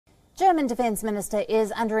German Defence Minister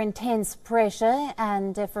is under intense pressure,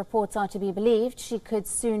 and if reports are to be believed, she could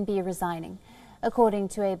soon be resigning. According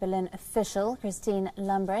to a Berlin official, Christine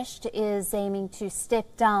Lambrecht is aiming to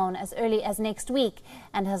step down as early as next week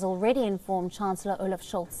and has already informed Chancellor Olive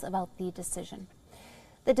Schultz about the decision.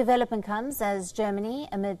 The development comes as Germany,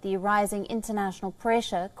 amid the rising international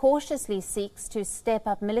pressure, cautiously seeks to step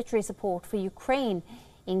up military support for Ukraine,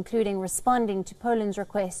 including responding to Poland's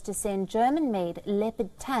request to send German-made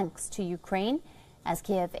Leopard tanks to Ukraine, as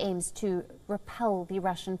Kiev aims to repel the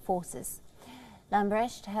Russian forces.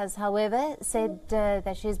 Lambrecht has, however, said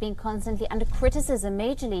that she has been constantly under criticism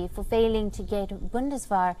majorly for failing to get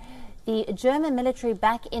Bundeswehr, the German military,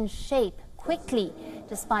 back in shape quickly,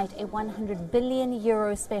 despite a €100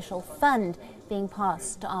 billion special fund being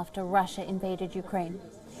passed after Russia invaded Ukraine.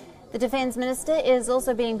 The defence minister is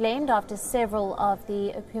also being blamed after several of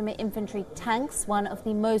the Puma infantry tanks, one of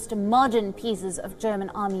the most modern pieces of German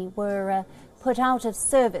army, were put out of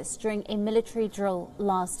service during a military drill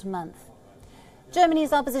last month.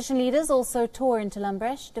 Germany's opposition leaders also tore into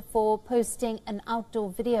Lambrecht for posting an outdoor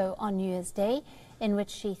video on New Year's Day in which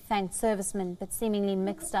she thanked servicemen but seemingly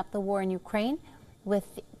mixed up the war in Ukraine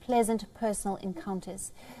with pleasant personal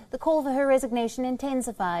encounters. The call for her resignation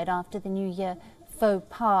intensified after the New Year faux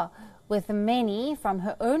pas, with many from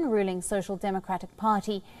her own ruling Social Democratic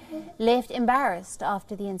Party left embarrassed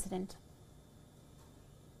after the incident.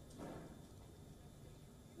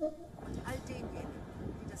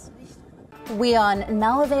 WION,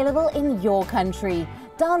 now available in your country.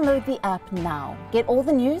 Download the app now. Get all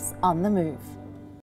the news on the move.